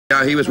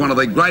He was one of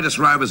the greatest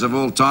rovers of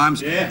all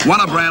times,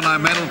 won a Brownlow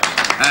medal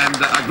and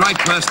a great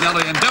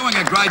personality and doing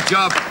a great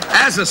job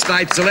as a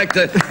state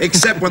selector,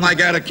 except when they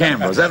go to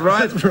Canberra. Is that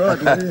right? That's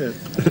right, yeah.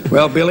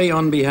 Well, Billy,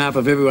 on behalf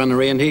of everyone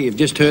around here, you've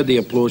just heard the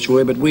applause for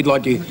you, but we'd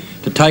like you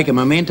to take a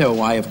memento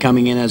away of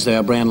coming in as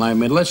our Brownlow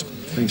medalist.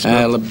 Thanks,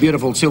 a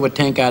beautiful silver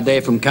tankard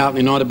there from Carlton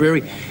United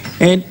Brewery.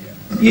 And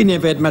you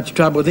never had much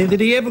trouble with him.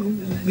 Did he ever,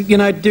 you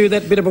know, do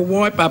that bit of a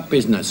wipe-up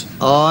business?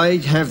 I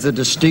have the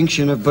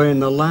distinction of being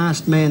the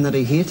last man that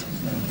he hit.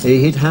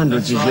 He hit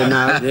hundreds, as you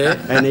know. Yeah.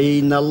 And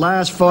in the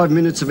last 5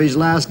 minutes of his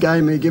last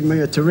game, he gave me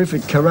a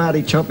terrific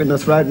karate chop in the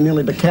throat and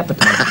nearly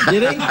decapitated.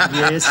 Did he?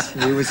 Yes,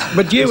 he was.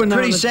 But you were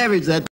pretty known savage, that